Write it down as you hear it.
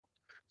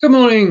Good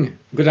morning,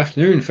 good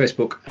afternoon,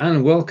 Facebook,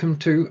 and welcome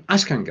to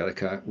Ask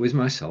Angelica with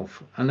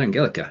myself and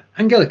Angelica.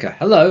 Angelica,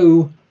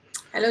 hello.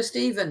 Hello,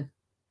 Stephen.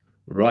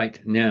 Right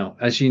now,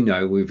 as you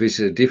know, we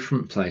visit a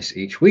different place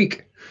each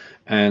week,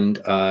 and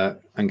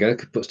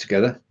Angelica puts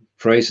together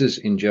phrases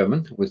in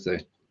German with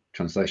the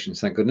translations,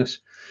 thank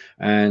goodness.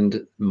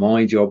 And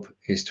my job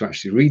is to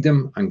actually read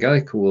them.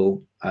 Angelica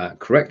will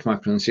correct my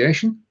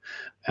pronunciation,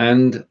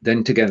 and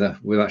then together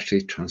we'll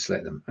actually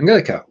translate them.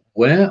 Angelica,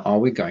 where are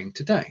we going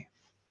today?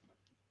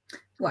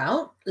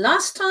 Well,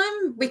 last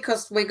time,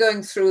 because we're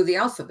going through the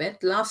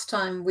alphabet, last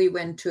time we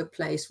went to a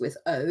place with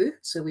O,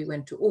 so we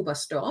went to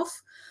Oberstdorf.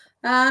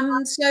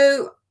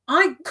 So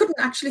I couldn't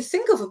actually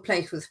think of a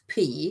place with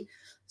P,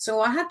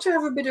 so I had to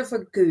have a bit of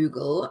a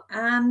Google,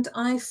 and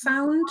I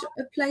found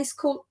a place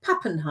called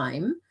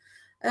Pappenheim,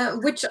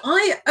 which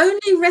I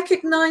only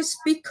recognize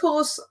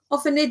because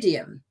of an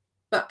idiom,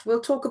 but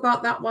we'll talk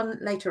about that one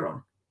later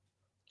on.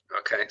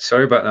 Okay,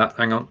 sorry about that.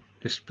 Hang on,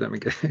 just let me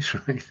get this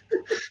right.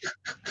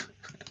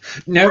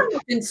 No,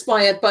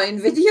 Inspired by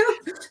NVIDIA.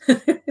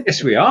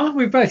 yes, we are.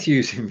 We're both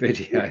using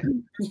video.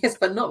 Yes,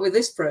 but not with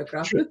this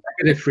program.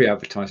 Negative free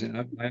advertising.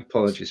 My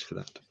apologies for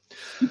that.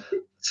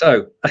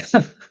 So,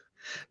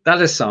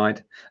 that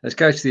aside, let's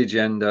go to the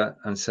agenda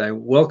and say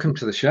welcome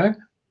to the show.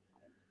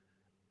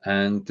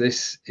 And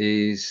this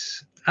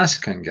is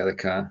Ask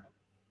Angelica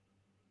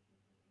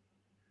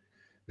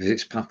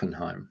visits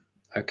Pappenheim.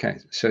 Okay,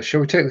 so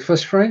shall we take the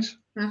first phrase?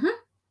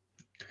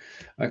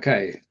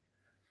 Okay,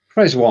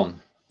 phrase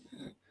one.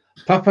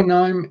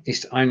 Pappenheim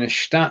ist eine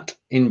Stadt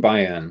in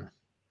Bayern.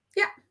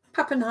 Ja,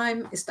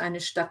 Pappenheim ist eine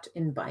Stadt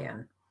in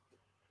Bayern.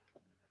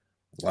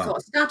 Wow. So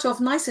start off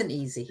nice and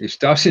easy. It's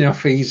starting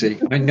off easy.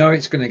 I know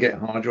it's going to get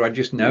harder. I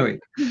just know it.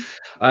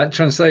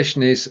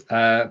 Translation is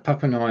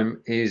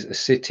Pappenheim is a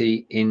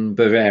city in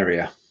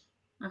Bavaria.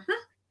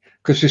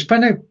 Because we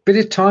spent a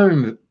bit of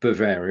time in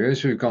Bavaria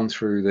as we've gone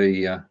through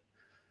the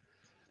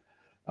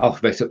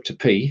alphabet up to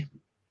P.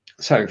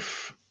 So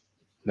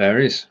there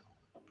is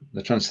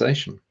the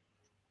translation.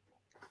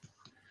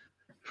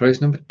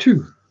 Phrase number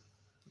two.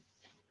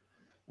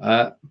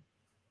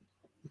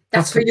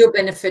 That's for your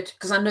benefit,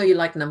 because I know you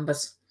like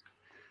numbers.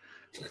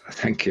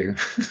 Thank you.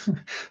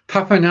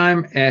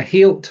 Pappenheim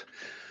erhielt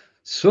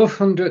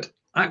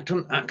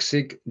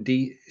 1288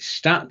 die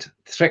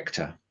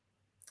Stadtrechte.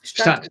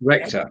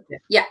 Stadtrechte.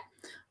 Ja,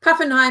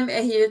 Pappenheim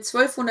erhielt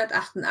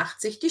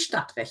 1288 die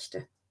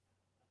Stadtrechte.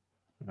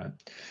 Right.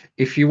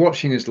 If you're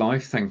watching us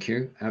live, thank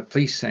you.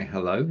 Please say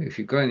hello. If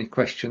you've got any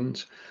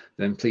questions,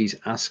 then please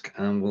ask,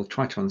 and we'll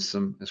try to answer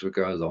them as we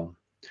go along.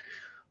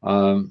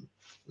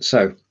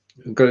 So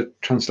we've got to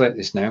translate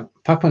this now.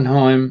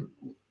 Pappenheim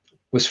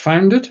was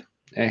founded,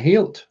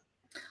 erhielt,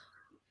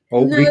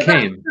 or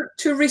became.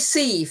 To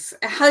receive.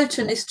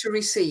 Erhalten is to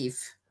receive.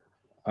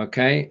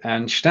 Okay,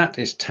 and Stadt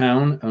is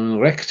town, and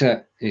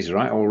Rechte is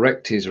right, or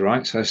Recht is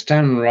right. So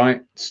town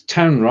rights.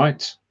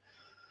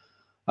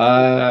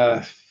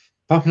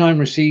 Pappenheim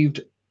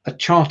received a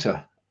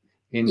charter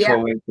in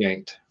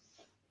 1288.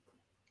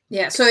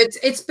 Yeah, so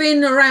it's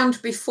been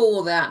around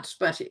before that,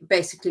 but it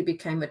basically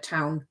became a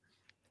town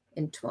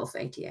in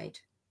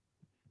 1288.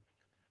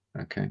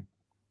 Okay.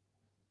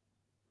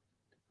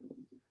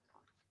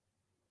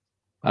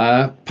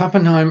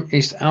 Pappenheim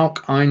ist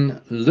auch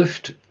ein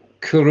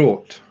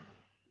Luftkurort.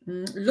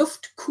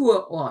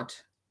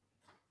 Luftkurort.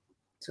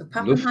 So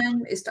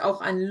Pappenheim ist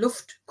auch ein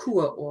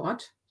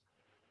Luftkurort.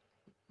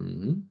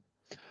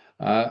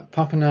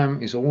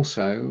 Pappenheim is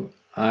also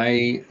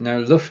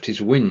Luft is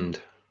wind.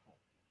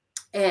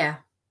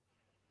 Air.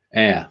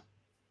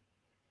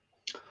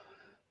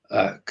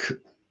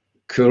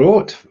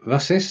 Kurort,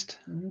 was ist?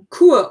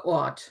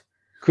 Kurort.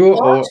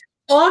 Kurort.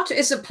 Ort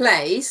is a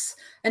place,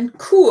 and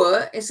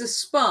Kur is a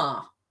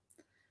spa.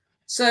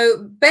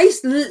 So,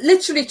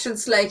 literally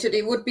translated,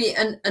 it would be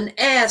an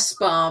air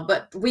spa,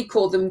 but we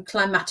call them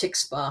climatic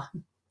spa.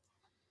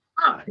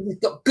 It's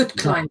got good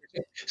climate.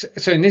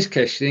 So in this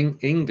case, the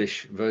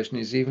English version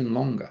is even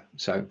longer.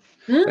 So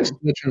let's do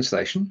the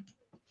translation.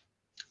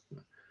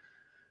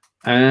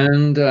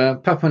 And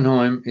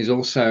Pappenheim is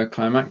also a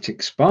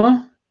climatic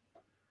spa,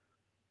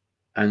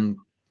 and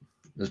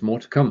there's more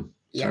to come.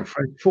 Yeah. So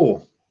phrase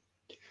 4.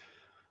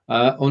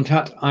 Und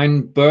hat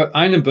eine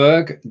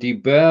Burg, die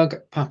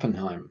Burg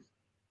Pappenheim.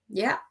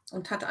 Ja,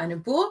 und hat eine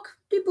Burg,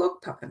 die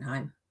Burg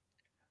Pappenheim.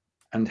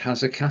 And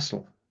has a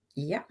castle.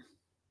 Yeah.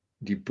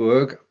 Die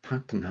Burg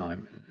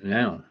Pappenheim.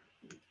 Now,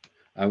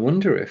 I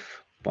wonder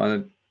if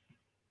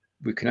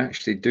we can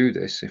actually do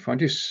this. If I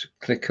just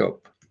click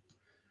up,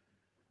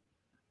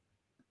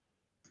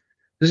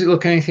 does it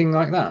look anything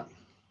like that?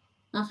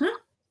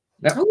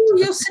 Yep. Oh,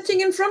 you're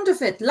sitting in front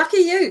of it. Lucky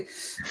you.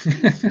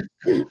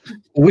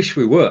 Wish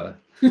we were.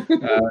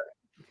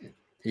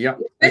 Yeah.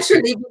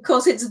 Especially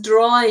because it's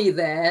dry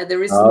there.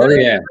 There is no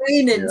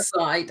rain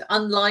inside,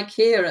 unlike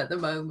here at the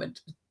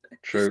moment.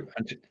 True.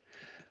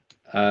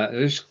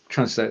 Let's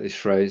translate this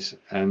phrase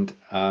and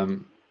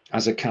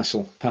as a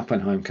castle,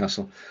 Pappenheim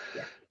Castle.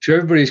 Yeah. To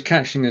everybody who's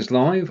catching us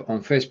live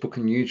on Facebook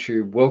and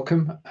YouTube,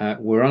 welcome.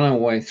 We're on our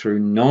way through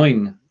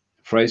 9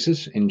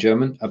 phrases in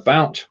German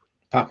about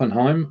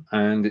Pappenheim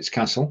and its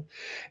castle.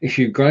 If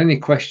you've got any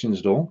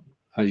questions at all,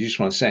 and you just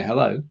want to say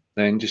hello,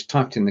 then just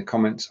type it in the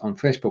comments on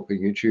Facebook or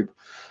YouTube,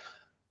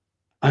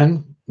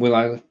 and we'll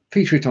either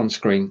feature it on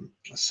screen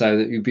so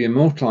that you'll be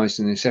immortalized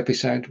in this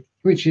episode,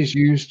 which is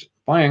used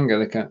by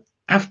Angelica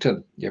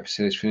after the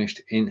episode is finished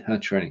in her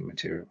training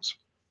materials.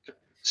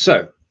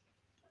 So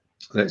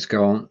let's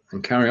go on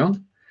and carry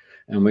on.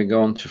 And we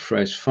go on to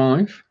phrase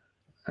 5,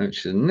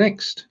 which is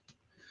next.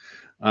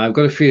 I've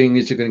got a feeling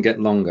these are going to get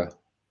longer.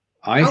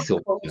 I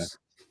thought so.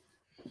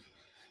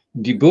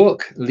 Die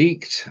Burg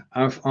liegt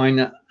auf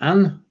einer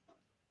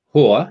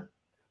Anhöhe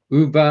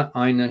über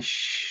eine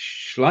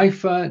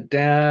Schleife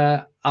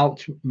der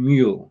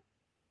Altmühl.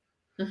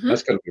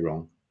 That's got to be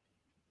wrong.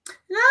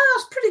 No,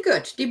 that's pretty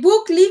good. Die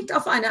Burg liegt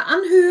auf einer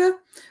Anhöhe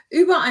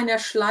über einer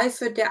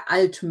Schleife der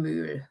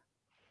Altmühl.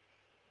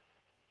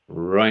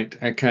 Right,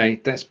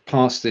 okay, let's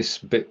pass this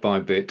bit by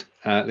bit.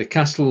 The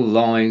castle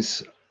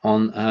lies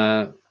on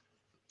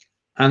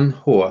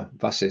Anhöhe.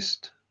 Was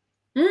ist?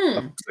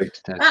 I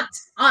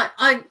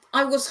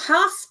was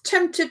half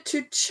tempted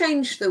to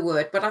change the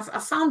word, but I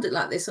found it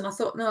like this and I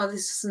thought, no,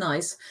 this is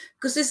nice,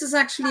 because this is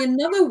actually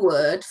another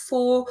word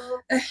for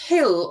a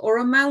hill or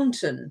a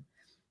mountain,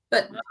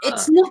 but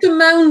it's not a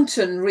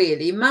mountain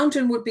really.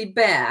 Mountain would be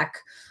berg.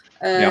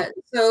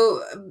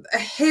 So a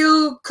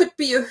hill could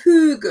be a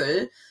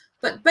hügel,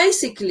 but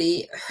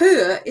basically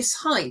Höhe is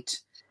height.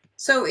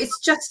 So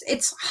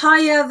it's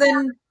higher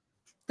than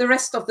the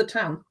rest of the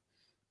town.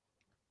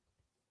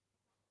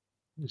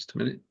 Just a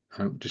minute,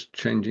 I'm just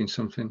changing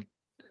something.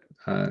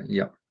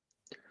 Yeah,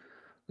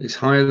 it's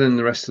higher than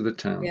the rest of the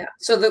town. Yeah,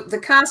 so the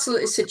castle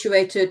is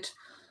situated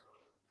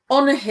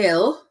on a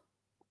hill.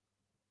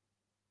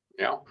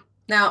 Yeah.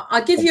 Now,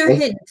 I'll give you a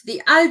hint.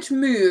 The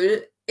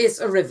Altmühl is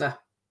a river.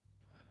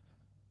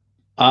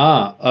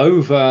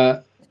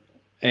 Over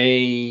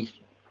a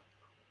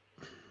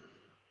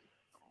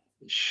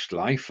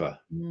Schleife.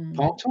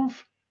 Part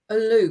of? A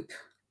loop.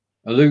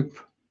 A loop.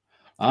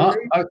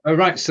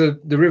 Right. So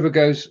the river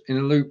goes in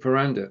a loop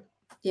around it.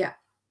 Yeah.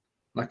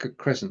 Like a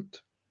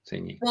crescent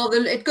thingy. Well,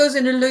 it goes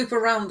in a loop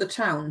around the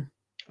town.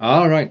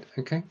 Right.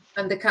 Okay.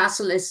 And the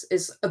castle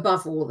is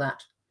above all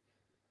that.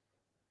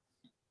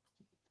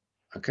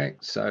 Okay.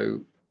 So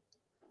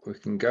we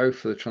can go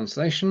for the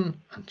translation.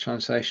 And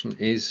translation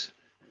is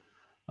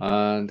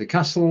the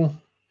castle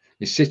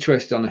is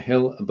situated on a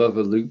hill above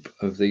a loop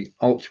of the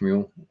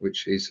Altmühl,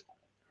 which is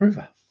a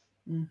river.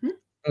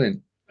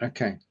 Brilliant.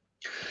 Okay.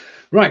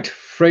 Right,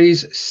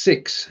 phrase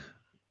 6.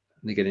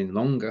 They're getting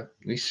longer,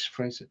 these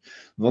phrases.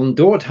 Von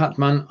dort hat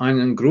man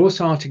einen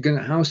großartigen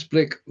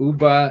Ausblick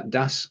über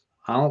das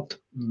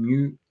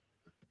Altmühltal.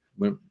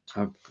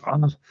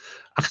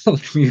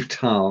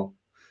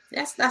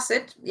 Yes, that's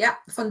it. Yeah,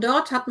 von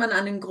dort hat man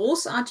einen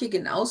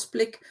großartigen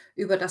Ausblick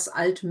über das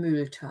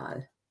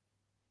Altmühltal.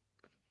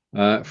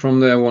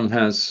 From there one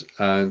has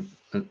a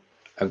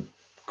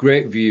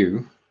great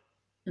view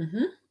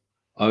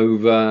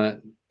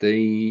over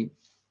the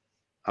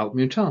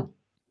Altmühltal.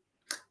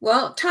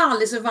 Well,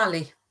 Tal is a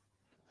valley.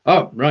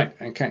 Oh, right.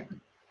 Okay.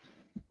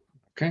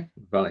 Okay.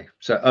 Valley.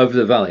 So over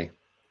the valley.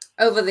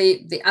 Over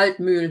the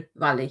Altmühl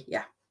Valley.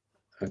 Yeah.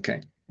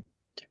 Okay.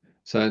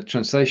 So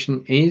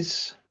translation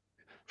is,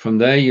 from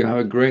there you have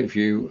a great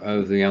view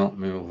of the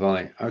Altmühl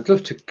Valley. I'd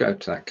love to go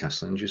to that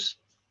castle and just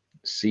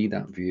see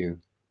that view.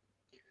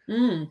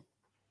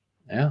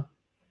 Yeah.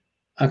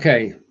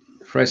 Okay.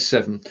 Phrase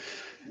 7.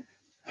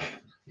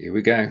 Here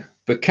we go.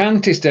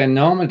 Bekannt ist der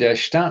Name der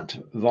Stadt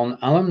von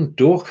allem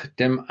durch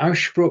den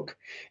Ausspruch,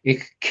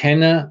 ich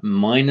kenne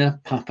meine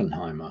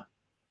Pappenheimer.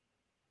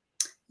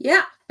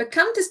 Ja,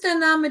 bekannt ist der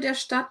Name der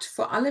Stadt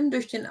vor allem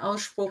durch den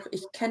Ausspruch,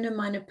 ich kenne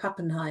meine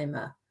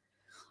Pappenheimer.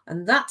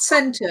 And that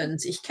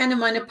sentence, ich kenne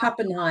meine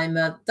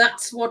Pappenheimer,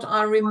 that's what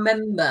I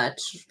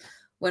remembered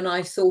when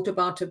I thought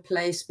about a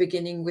place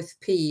beginning with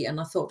P, and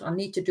I thought I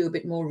need to do a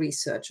bit more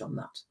research on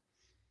that.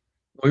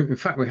 Well, in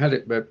fact, we had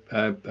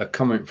a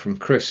comment from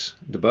Chris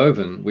de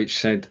Boven, which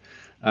said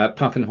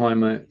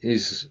Pappenheimer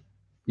is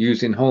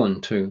used in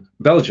Holland too,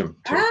 Belgium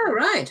too. Oh,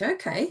 right,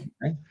 okay.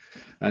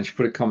 And she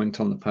put a comment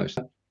on the post.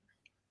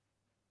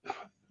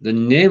 The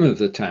name of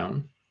the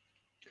town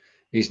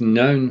is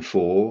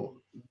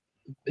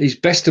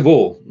best of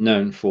all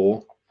known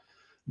for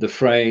the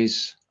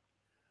phrase,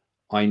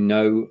 I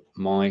know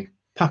my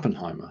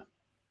Pappenheimer.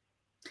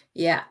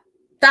 Yeah,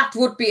 that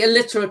would be a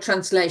literal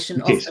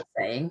translation of the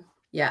saying.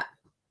 Yeah.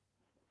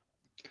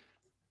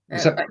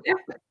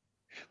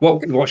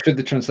 What should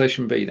the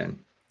translation be then?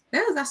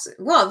 No,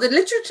 the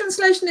literal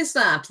translation is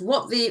that.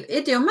 What the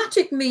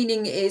idiomatic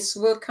meaning is,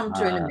 we'll come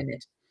to in a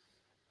minute.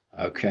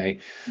 Okay.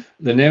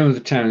 The name of the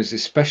town is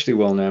especially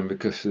well known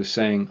because of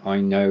saying, I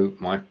know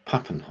my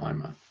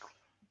Pappenheimer.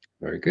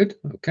 Very good.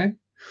 Okay.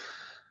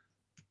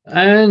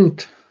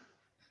 And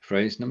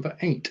phrase number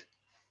 8.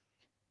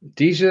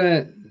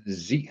 Diese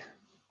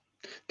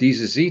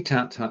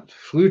Zitat hat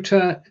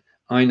früher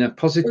eine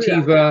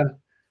positive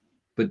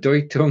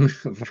Bedeutung,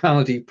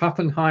 weil die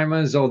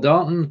Pappenheimer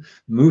Soldaten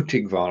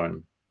mutig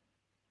waren.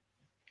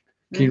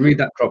 Can you read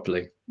that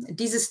properly?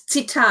 Dieses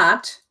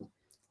Zitat,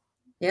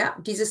 ja,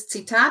 dieses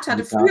Zitat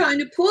hatte früher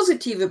eine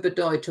positive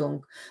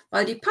Bedeutung,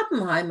 weil die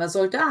Pappenheimer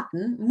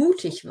Soldaten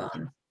mutig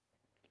waren.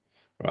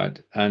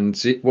 Right. And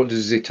what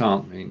does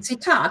Zitat mean?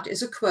 Zitat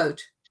is a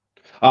quote.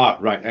 Ah,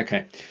 right.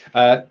 Okay.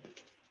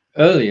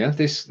 Earlier,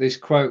 this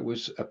quote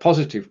was a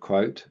positive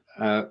quote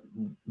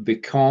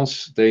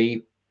because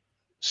the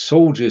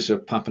soldiers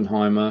of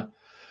Pappenheimer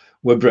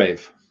were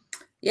brave.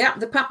 Yeah,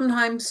 the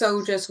Pappenheim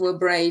soldiers were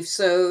brave.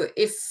 So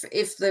if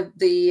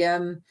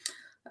the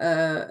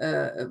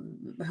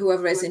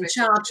whoever is in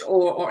charge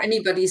or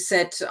anybody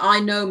said, I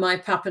know my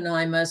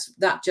Pappenheimers,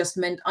 that just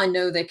meant I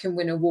know they can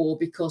win a war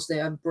because they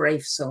are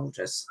brave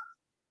soldiers.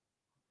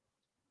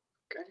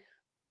 Okay.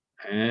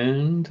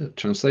 And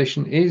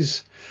translation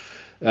is,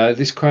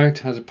 this quote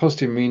has a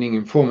positive meaning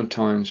in former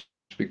times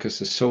because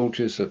the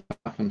soldiers of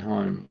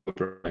Pappenheim were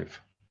brave.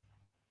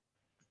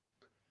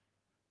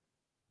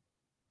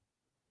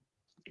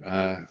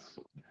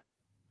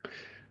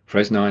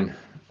 Phrase 9.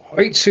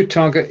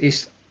 Heutzutage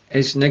ist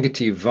es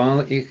negativ,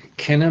 weil ich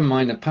kenne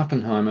meine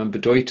Pappenheimer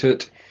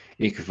bedeutet,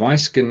 ich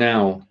weiß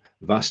genau,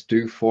 was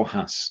du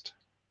vorhast.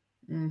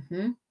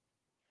 Mhm.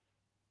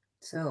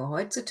 So,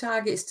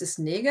 heutzutage ist es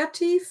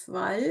negativ,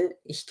 weil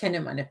ich kenne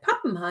meine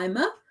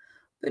Pappenheimer,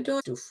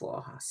 bedeutet du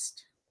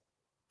vorhast.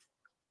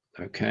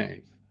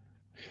 Okay.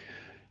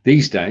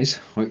 These days,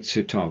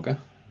 heutzutage,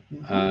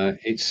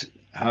 it's,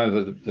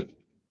 however,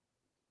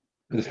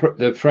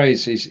 the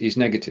phrase is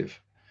negative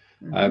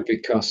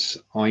because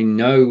I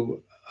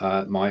know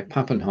my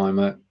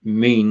Pappenheimer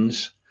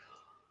means,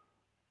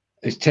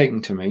 is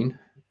taken to mean,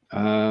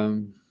 I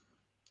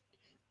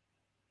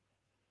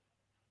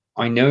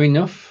know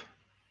enough.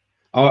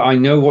 I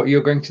know what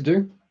you're going to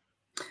do.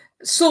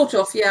 Sort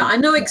of, yeah. I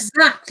know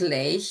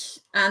exactly,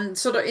 and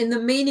sort of in the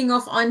meaning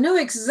of I know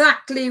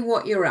exactly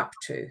what you're up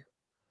to.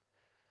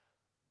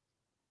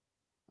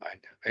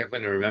 I'm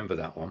going to remember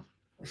that one.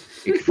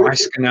 Ich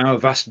weiß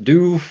genau, was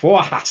du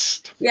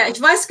vorhast. Yeah, ich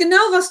weiß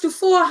genau, was du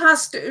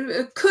vorhast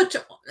could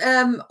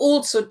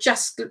also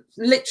just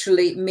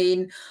literally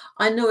mean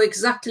I know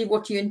exactly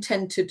what you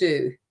intend to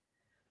do.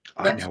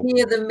 But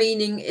here the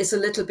meaning is a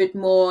little bit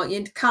more,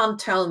 you can't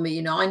tell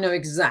me, I know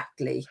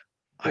exactly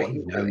what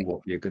you're doing.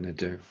 What you're going to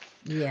do.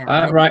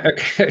 Yeah. Right,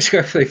 okay, let's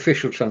go for the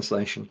official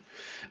translation.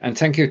 And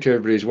thank you to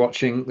everybody who's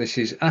watching. This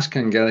is Ask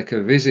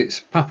Angelica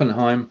Visits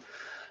Pappenheim.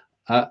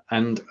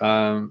 And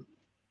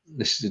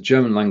this is a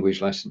German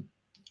language lesson.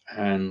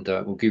 And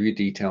we'll give you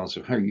details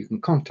of how you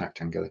can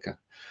contact Angelica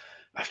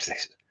after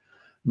this.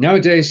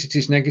 Nowadays, it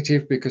is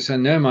negative because I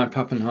know my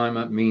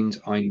Pappenheimer means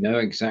I know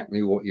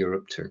exactly what you're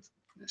up to.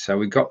 So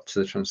we got to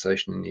the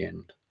translation in the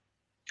end.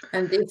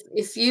 And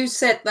if you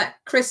said that,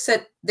 Chris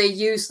said they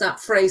use that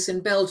phrase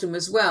in Belgium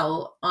as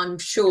well, I'm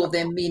sure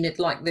they mean it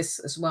like this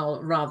as well,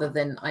 rather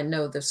than I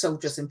know the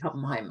soldiers in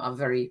Pappenheim are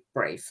very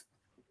brave.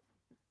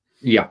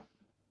 Yeah,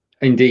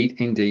 indeed.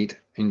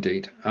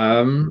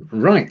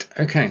 Right,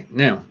 okay.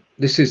 Now,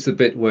 this is the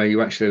bit where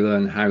you actually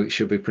learn how it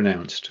should be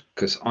pronounced,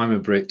 because I'm a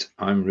Brit,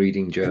 I'm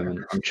reading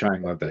German, I'm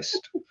trying my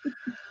best.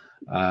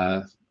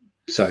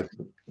 So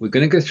we're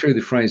going to go through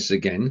the phrases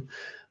again.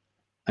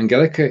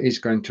 Angelica is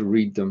going to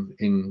read them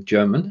in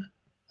German,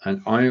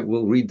 and I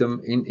will read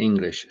them in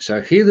English.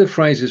 So here are the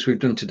phrases we've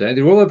done today.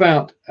 They're all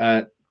about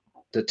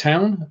the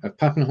town of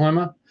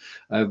Pappenheimer,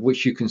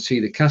 which you can see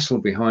the castle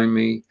behind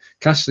me.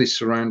 Castle is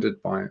surrounded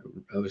by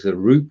the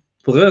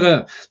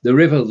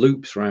river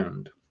loops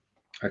round.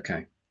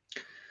 Okay.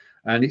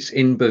 And it's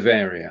in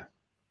Bavaria.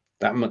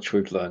 That much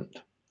we've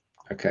learned.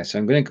 Okay, so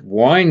I'm going to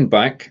wind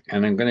back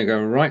and I'm going to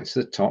go right to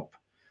the top.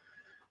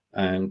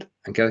 And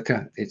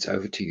Angelica, it's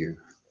over to you.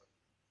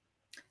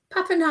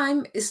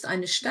 Pappenheim ist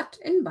eine Stadt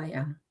in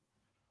Bayern.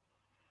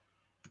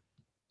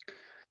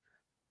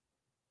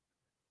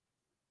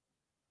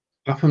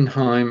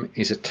 Pappenheim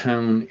is a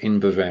town in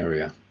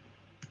Bavaria.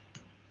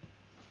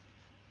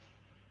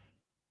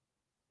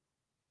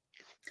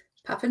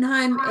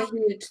 Pappenheim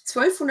erhielt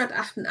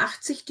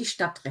 1288 die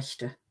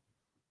Stadtrechte.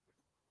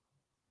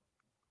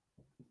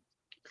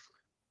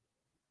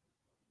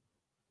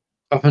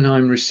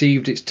 Pappenheim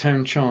received its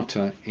town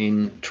charter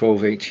in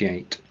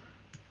 1288.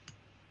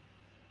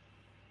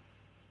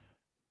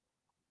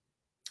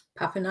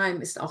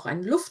 Pappenheim ist auch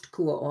ein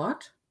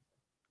Luftkurort.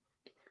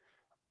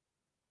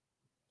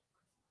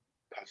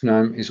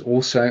 Pappenheim is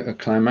also a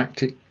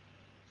climatic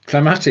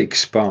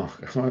spa.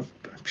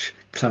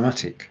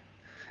 Climatic.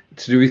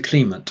 To do with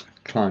climate.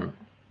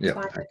 Yeah.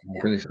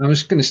 I'm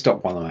just going to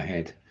stop while I'm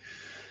ahead.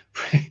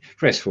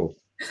 Press 4.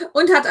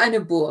 Und hat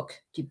eine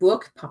Burg, die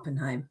Burg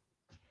Pappenheim.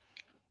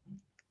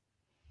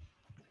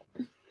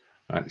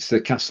 Right, it's the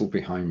castle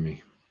behind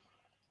me,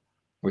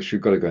 which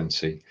we've got to go and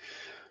see.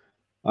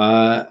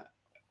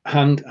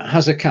 And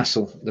has a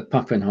castle, the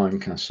Pappenheim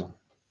Castle.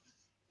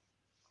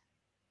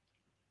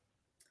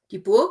 Die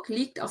Burg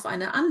liegt auf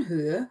einer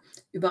Anhöhe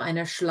über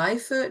einer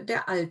Schleife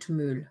der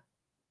Altmühl.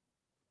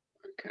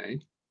 Okay.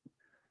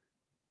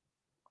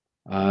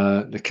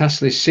 The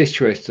castle is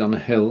situated on a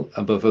hill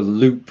above a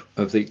loop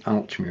of the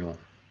Altmühl.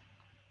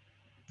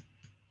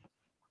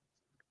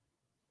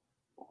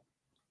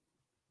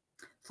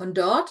 Von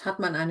dort hat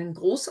man einen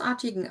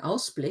großartigen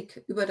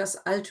Ausblick über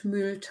das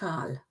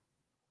Altmühltal.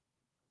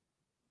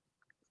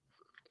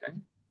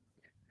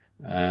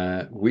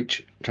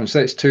 Which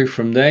translates to,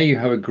 from there you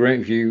have a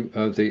great view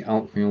of the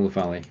Altmühl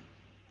Valley.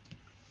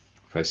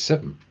 Verse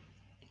 7.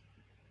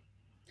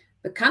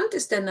 Bekannt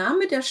ist der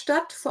Name der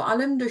Stadt vor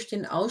allem durch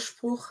den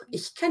Ausspruch,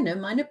 ich kenne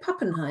meine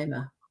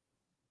Pappenheimer.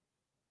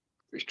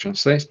 Which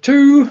translates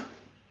to,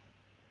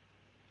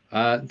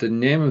 the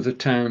name of the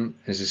town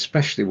is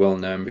especially well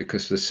known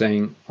because of the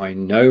saying, I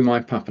know my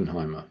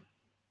Pappenheimer.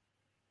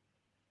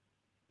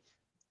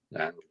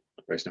 And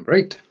verse number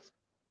 8.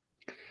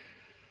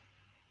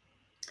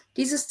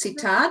 Dieses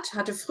Zitat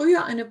hatte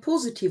früher eine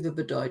positive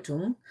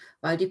Bedeutung,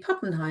 weil die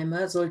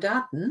Pappenheimer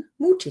Soldaten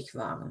mutig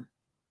waren.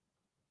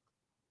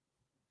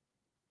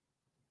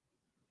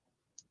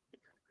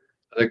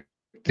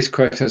 This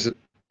quote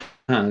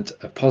had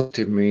a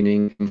positive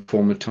meaning in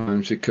former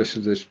times because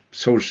of the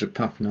soldiers of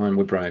Pappenheim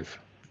were brave.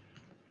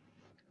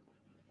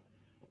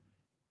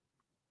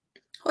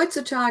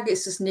 Heutzutage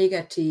ist es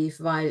negativ,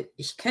 weil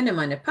ich kenne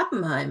meine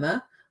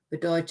Pappenheimer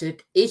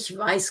bedeutet, ich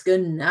weiß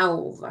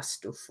genau, was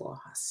du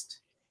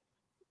vorhast.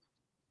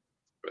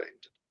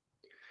 Right.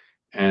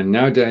 And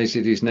nowadays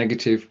it is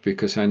negative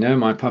because I know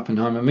my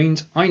Pappenheimer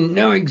means I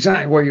know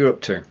exactly what you're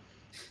up to.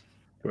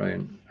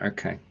 Brilliant.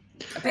 Okay.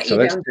 So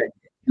let's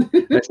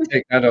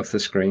take that off the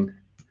screen,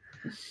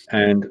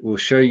 and we'll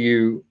show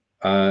you,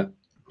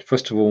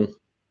 first of all,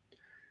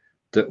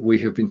 that we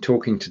have been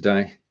talking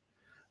today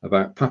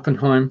about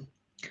Pappenheim,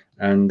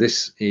 and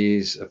this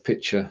is a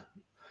picture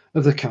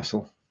of the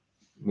castle,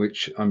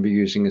 which I'll be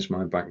using as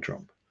my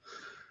backdrop.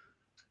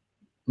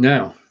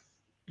 Now,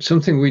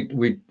 something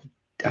we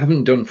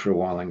haven't done for a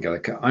while,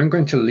 Angelica, I'm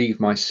going to leave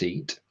my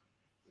seat,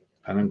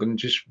 and I'm going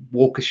to just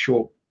walk a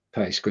short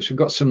pace because we've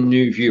got some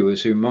new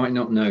viewers who might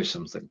not know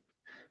something.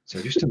 So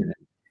just a minute.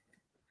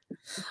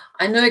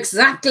 I know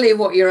exactly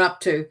what you're up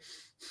to.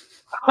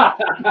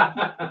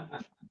 I'll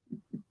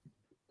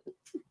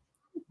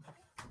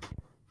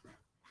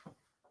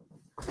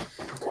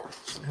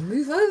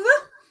move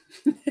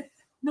over.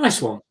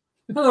 Nice one.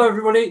 Hello,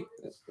 everybody.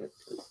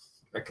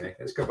 Okay,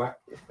 let's go back.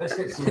 Let's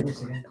get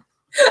serious again.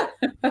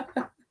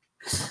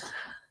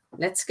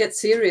 Let's get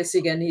serious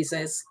again, he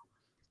says.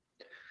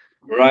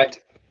 Right.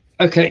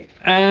 Okay,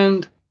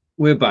 and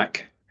we're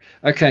back.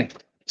 Okay,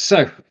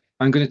 so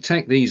I'm going to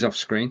take these off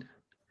screen,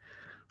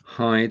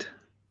 hide,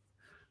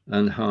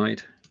 and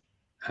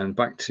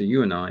back to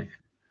you and I.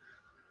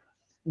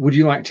 Would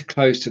you like to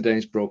close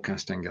today's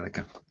broadcast,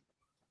 Angelica?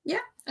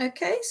 Yeah,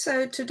 okay.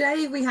 So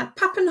today we had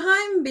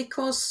Pappenheim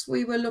because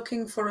we were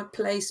looking for a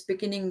place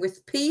beginning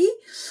with P,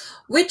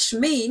 which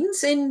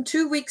means in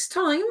 2 weeks'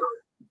 time,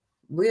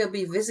 we'll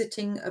be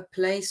visiting a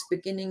place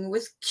beginning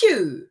with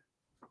Q.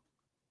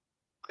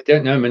 I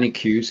don't know many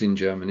Qs in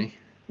Germany.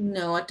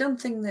 No, I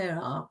don't think there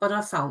are, but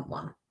I found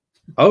one.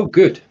 Oh,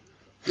 good.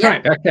 Yeah.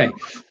 Right, okay.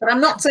 But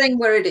I'm not saying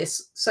where it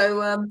is.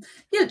 So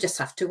you'll just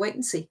have to wait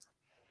and see.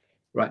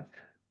 Right.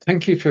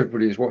 Thank you to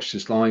everybody who's watched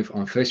us live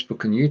on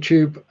Facebook and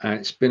YouTube.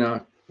 It's been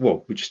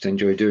we just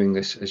enjoy doing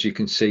this. As you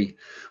can see,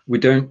 we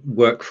don't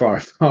work far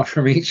apart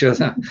from each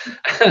other.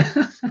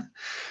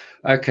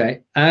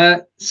 Okay.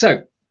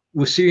 So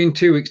we'll see you in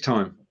 2 weeks'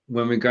 time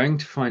when we're going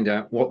to find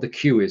out what the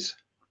Q is.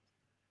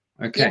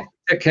 Okay. Yeah.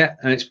 Take care.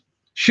 And it's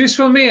Tschüss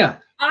von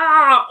mir.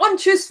 Und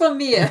Tschüss von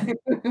mir.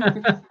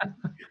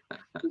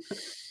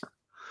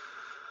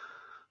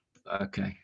 Okay.